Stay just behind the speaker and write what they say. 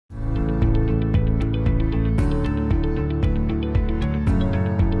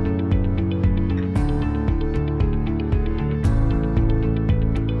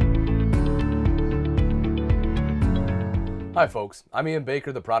Hi folks, I'm Ian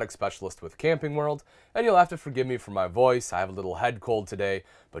Baker, the product specialist with Camping World, and you'll have to forgive me for my voice. I have a little head cold today,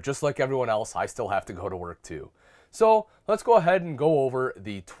 but just like everyone else, I still have to go to work too. So let's go ahead and go over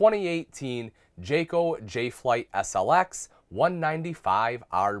the 2018 Jayco Jay Flight SLX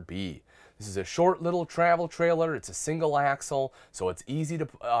 195RB. This is a short little travel trailer. It's a single axle, so it's easy to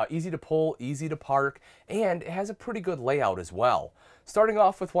pull, easy to park, and it has a pretty good layout as well. Starting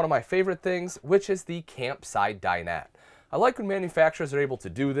off with one of my favorite things, which is the campside dinette. I like when manufacturers are able to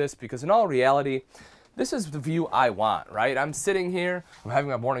do this because in all reality, this is the view I want, right? I'm sitting here, I'm having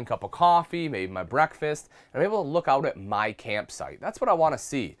my morning cup of coffee, maybe my breakfast, and I'm able to look out at my campsite. That's what I want to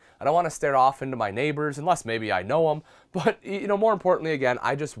see. I don't want to stare off into my neighbors, unless maybe I know them, but more importantly, again,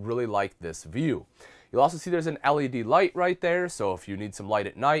 I just really like this view. You'll also see there's an LED light right there, so if you need some light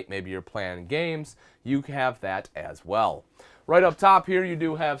at night, maybe you're playing games, you have that as well. Right up top here, you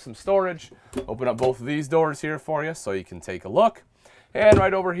do have some storage. Open up both of these doors here for you so you can take a look. And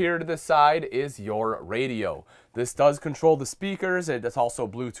right over here to the side is your radio. This does control the speakers, and it's also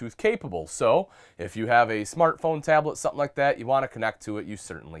Bluetooth capable. So if you have a smartphone, tablet, something like that, you want to connect to it, you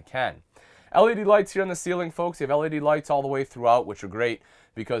certainly can. LED lights here on the ceiling, folks. You have LED lights all the way throughout, which are great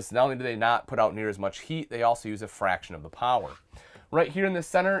because not only do they not put out near as much heat, they also use a fraction of the power. Right here in the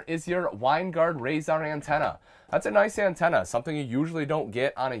center is your Winegard Razor antenna. That's a nice antenna, something you usually don't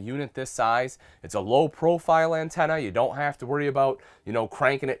get on a unit this size. It's a low profile antenna. You don't have to worry about,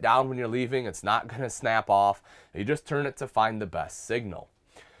 cranking it down when you're leaving. It's not going to snap off. You just turn it to find the best signal.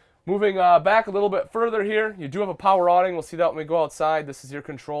 Moving back a little bit further here, you do have a power awning. We'll see that when we go outside. This is your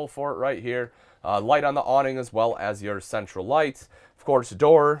control for it right here. Light on the awning as well as your central lights. Of course,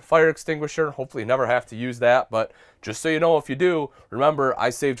 door, fire extinguisher. Hopefully you never have to use that, but just so you know, if you do, remember, I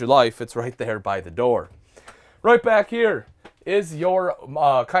saved your life. It's right there by the door. Right back here is your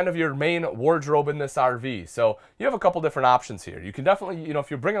kind of your main wardrobe in this RV. So you have a couple different options here. You can definitely, if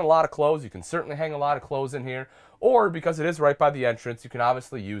you're bringing a lot of clothes, you can certainly hang a lot of clothes in here. Or because it is right by the entrance, you can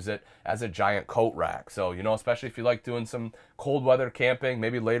obviously use it as a giant coat rack. So, especially if you like doing some cold weather camping,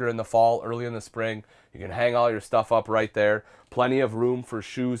 maybe later in the fall, early in the spring, you can hang all your stuff up right there. Plenty of room for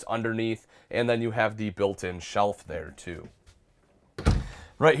shoes underneath. And then you have the built-in shelf there too.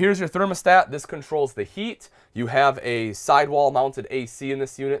 Right here's your thermostat. This controls the heat. You have a sidewall mounted AC in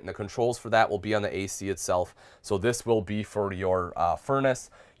this unit, and the controls for that will be on the AC itself. So this will be for your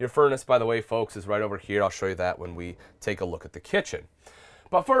furnace. Your furnace, by the way, folks, is right over here. I'll show you that when we take a look at the kitchen.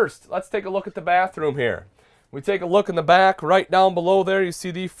 But first, let's take a look at the bathroom here. We take a look in the back. Right down below there, you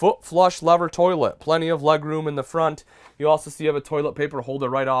see the foot flush lever toilet. Plenty of leg room in the front. You also see you have a toilet paper holder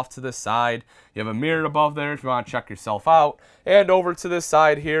right off to the side. You have a mirror above there if you want to check yourself out. And over to this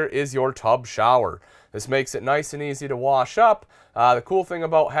side here is your tub shower. This makes it nice and easy to wash up. The cool thing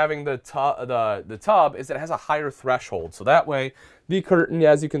about having the tub is it has a higher threshold. So that way, the curtain,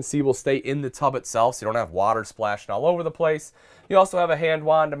 as you can see, will stay in the tub itself, so you don't have water splashing all over the place. You also have a hand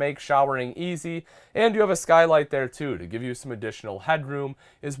wand to make showering easy, and you have a skylight there too to give you some additional headroom,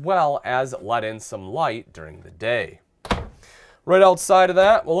 as well as let in some light during the day. Right outside of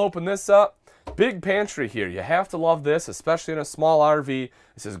that, we'll open this up. Big pantry here. You have to love this, especially in a small RV.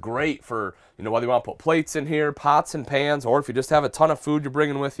 This is great for, whether you want to put plates in here, pots and pans, or if you just have a ton of food you're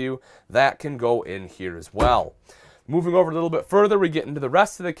bringing with you, that can go in here as well. Moving over a little bit further, we get into the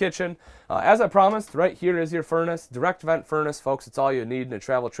rest of the kitchen. As I promised, right here is your furnace. Direct vent furnace, folks. It's all you need in a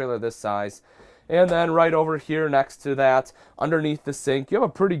travel trailer this size. And then right over here next to that, underneath the sink, you have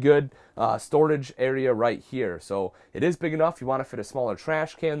a pretty good storage area right here. So it is big enough. If you want to fit a smaller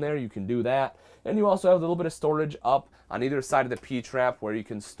trash can there, you can do that. And you also have a little bit of storage up on either side of the P-trap where you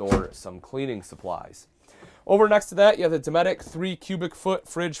can store some cleaning supplies. Over next to that, you have the Dinette 3 cubic foot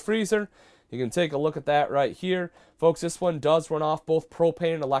fridge freezer. You can take a look at that right here. Folks, this one does run off both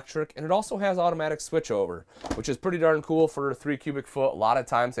propane and electric, and it also has automatic switchover, which is pretty darn cool for a 3 cubic foot. A lot of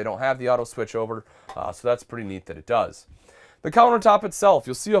times they don't have the auto switchover, so that's pretty neat that it does. The countertop itself,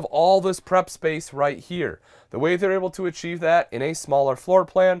 you'll see you have all this prep space right here. The way they're able to achieve that in a smaller floor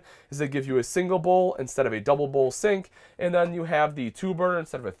plan is they give you a single bowl instead of a double bowl sink, and then you have the 2 burner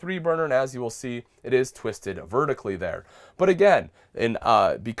instead of a 3 burner, and as you will see, it is twisted vertically there. But again,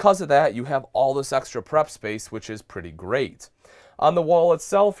 because of that, you have all this extra prep space, which is pretty great. On the wall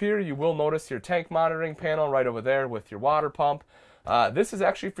itself here, you will notice your tank monitoring panel right over there with your water pump. This is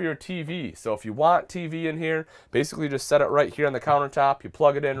actually for your TV. So if you want TV in here, basically just set it right here on the countertop. You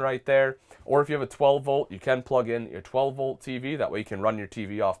plug it in right there. Or if you have a 12 volt, you can plug in your 12 volt TV. That way you can run your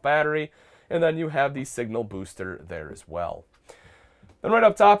TV off battery. And then you have the signal booster there as well. Then right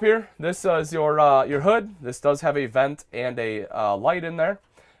up top here, this is your hood. This does have a vent and a light in there.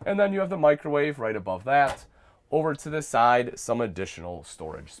 And then you have the microwave right above that. over to the side, some additional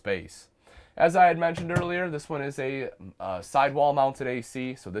storage space. As I had mentioned earlier, this one is a sidewall mounted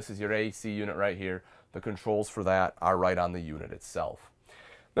AC, so this is your AC unit right here. The controls for that are right on the unit itself.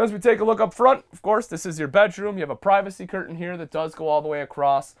 Now, as we take a look up front, of course, this is your bedroom. You have a privacy curtain here that does go all the way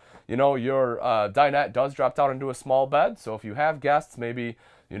across. You know, your dinette does drop down into a small bed, so if you have guests, maybe,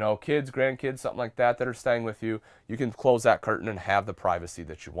 you know, kids, grandkids, something like that that are staying with you, you can close that curtain and have the privacy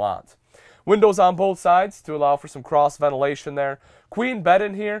that you want. Windows on both sides to allow for some cross ventilation there. Queen bed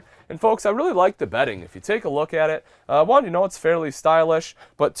in here. And folks, I really like the bedding. If you take a look at it, one, you know, it's fairly stylish,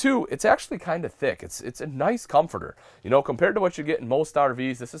 but two, it's actually kind of thick. It's a nice comforter. You know, compared to what you get in most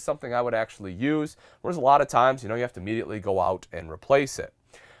RVs, this is something I would actually use, whereas a lot of times, you know, you have to immediately go out and replace it.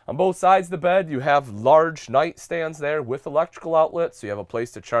 On both sides of the bed, you have large nightstands there with electrical outlets, so you have a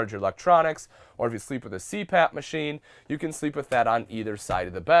place to charge your electronics, or if you sleep with a CPAP machine, you can sleep with that on either side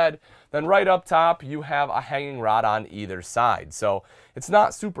of the bed. Then right up top, you have a hanging rod on either side. So it's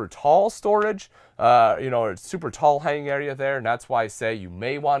not super tall storage, you know, it's super tall hanging area there, and that's why I say you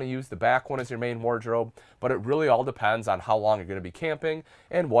may want to use the back one as your main wardrobe, but it really all depends on how long you're going to be camping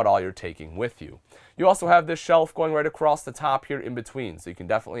and what all you're taking with you. You also have this shelf going right across the top here in between, so you can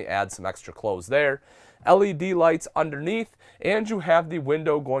definitely add some extra clothes there. LED lights underneath, and you have the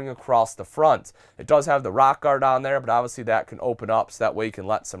window going across the front. It does have the rock guard on there, but obviously that can open up so that way you can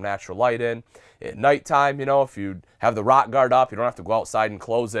let some natural light in. At nighttime, you know, if you have the rock guard up, you don't have to go outside and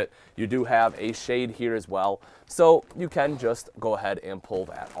close it. You do have a shade here as well, so you can just go ahead and pull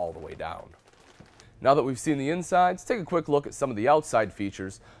that all the way down. Now that we've seen the inside, let's take a quick look at some of the outside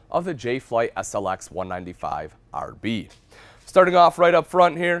features of the Jay Flight SLX 195RB. Starting off right up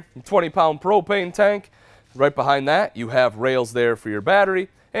front here, 20-pound propane tank. Right behind that, you have rails there for your battery.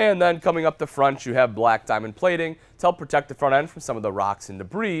 And then coming up the front, you have black diamond plating to help protect the front end from some of the rocks and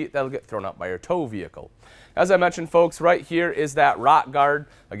debris that'll get thrown up by your tow vehicle. As I mentioned, folks, right here is that rock guard,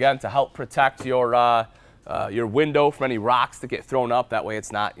 again, to help protect your window from any rocks that get thrown up. That way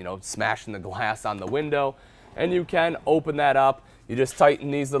it's not, you know, smashing the glass on the window. And you can open that up. You just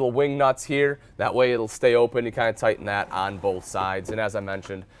tighten these little wing nuts here. That way it'll stay open. You kind of tighten that on both sides. And as I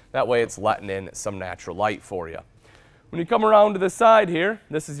mentioned, that way it's letting in some natural light for you. When you come around to the side here,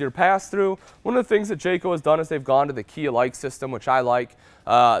 this is your pass-through. One of the things that Jayco has done is they've gone to the key-alike system, which I like.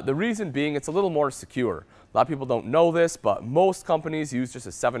 The reason being it's a little more secure. A lot of people don't know this, but most companies use just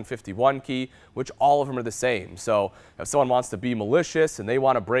a 751 key, which all of them are the same. So if someone wants to be malicious and they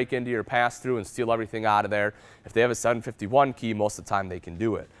want to break into your pass-through and steal everything out of there, if they have a 751 key, most of the time they can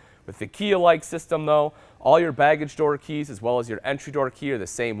do it. With the key-alike system, though, all your baggage door keys as well as your entry door key are the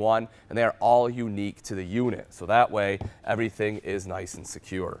same one, and they are all unique to the unit. So that way, everything is nice and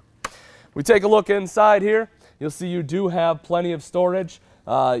secure. We take a look inside here. You'll see you do have plenty of storage.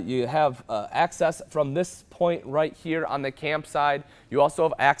 You have access from this point right here on the camp side. You also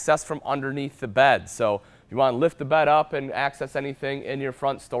have access from underneath the bed. So if you want to lift the bed up and access anything in your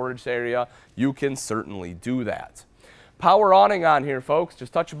front storage area, you can certainly do that. Power awning on here, folks.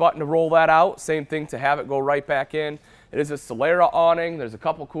 Just touch a button to roll that out. Same thing to have it go right back in. It is a Solera awning. There's a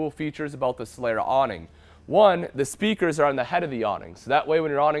couple cool features about the Solera awning. One, the speakers are on the head of the awning, so that way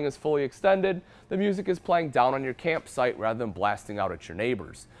when your awning is fully extended, the music is playing down on your campsite rather than blasting out at your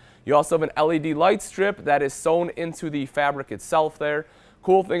neighbors. You also have an LED light strip that is sewn into the fabric itself there.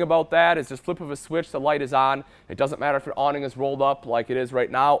 Cool thing about that is just flip of a switch, the light is on. It doesn't matter if your awning is rolled up like it is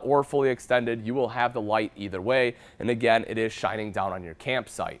right now or fully extended, you will have the light either way, and again, it is shining down on your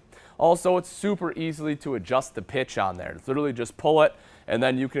campsite. Also, it's super easily to adjust the pitch on there. It's literally just pull it, and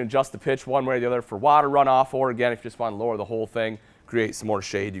then you can adjust the pitch one way or the other for water runoff, or again, if you just want to lower the whole thing, create some more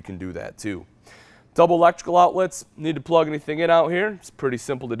shade, you can do that too. Double electrical outlets, need to plug anything in out here. It's pretty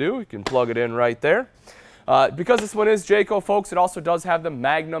simple to do. You can plug it in right there. Because this one is Jayco, folks, it also does have the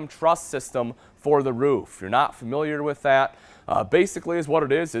Magnum truss system for the roof. If you're not familiar with that, basically is what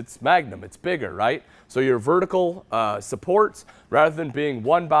it is. It's Magnum. It's bigger, right? So your vertical supports, rather than being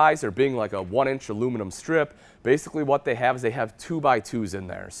 1x or being like a 1-inch aluminum strip, basically what they have is they have 2x2s in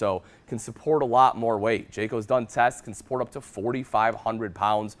there. So it can support a lot more weight. Jayco's done tests, can support up to 4,500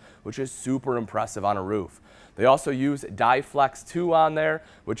 pounds, which is super impressive on a roof. They also use Dyflex 2 on there,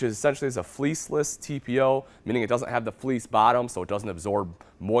 which is essentially a fleeceless TPO, meaning it doesn't have the fleece bottom, so it doesn't absorb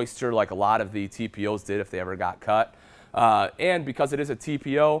moisture like a lot of the TPOs did if they ever got cut. And because it is a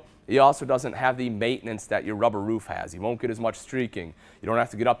TPO, it also doesn't have the maintenance that your rubber roof has. You won't get as much streaking. You don't have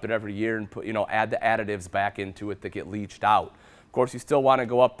to get up there every year and put, add the additives back into it that get leached out. Of course, you still want to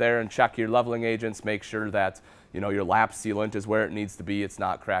go up there and check your leveling agents, make sure that your lap sealant is where it needs to be, it's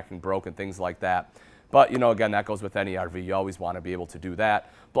not cracking, broken, things like that. But, you know, again, that goes with any RV. You always want to be able to do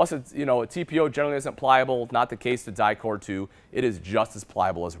that. Plus, it's, you know, a TPO generally isn't pliable. Not the case with Dicor 2. It is just as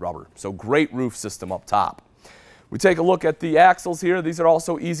pliable as rubber. So great roof system up top. We take a look at the axles here. These are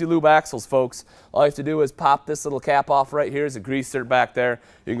also easy lube axles, folks. All you have to do is pop this little cap off right here. There's a greaser back there.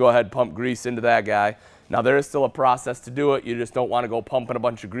 You can go ahead and pump grease into that guy. Now, there is still a process to do it. You just don't want to go pumping a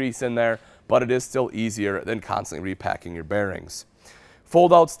bunch of grease in there, but it is still easier than constantly repacking your bearings.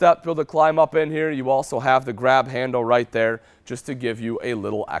 Fold-out step to be able to climb up in here. You also have the grab handle right there just to give you a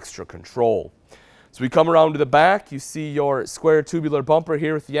little extra control. So we come around to the back. You see your square tubular bumper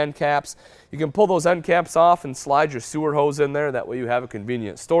here with the end caps. You can pull those end caps off and slide your sewer hose in there. That way you have a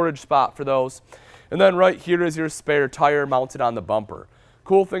convenient storage spot for those. And then right here is your spare tire mounted on the bumper.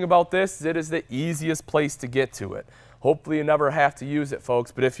 Cool thing about this is it is the easiest place to get to it. Hopefully you never have to use it,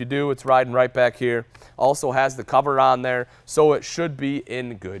 folks, but if you do, it's riding right back here. Also has the cover on there, so it should be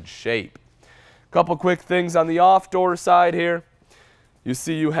in good shape. Couple quick things on the off-door side here. You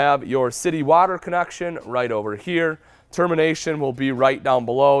see you have your city water connection right over here. Termination will be right down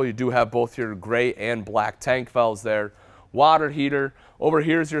below. You do have both your gray and black tank valves there. Water heater. Over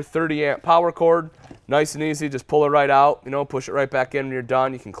here is your 30 amp power cord. Nice and easy, just pull it right out, you know, push it right back in when you're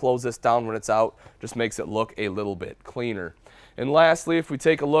done. You can close this down when it's out, just makes it look a little bit cleaner. And lastly, if we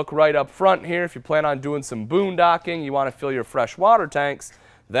take a look right up front here, if you plan on doing some boondocking, you want to fill your fresh water tanks,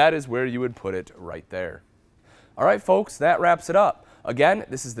 that is where you would put it right there. All right, folks, that wraps it up. Again,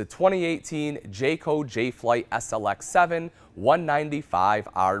 this is the 2018 Jayco Jay Flight SLX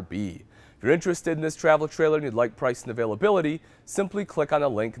 195RB. If you're interested in this travel trailer and you'd like price and availability, simply click on the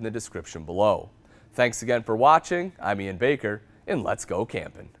link in the description below. Thanks again for watching. I'm Ian Baker, and let's go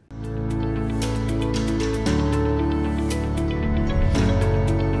camping.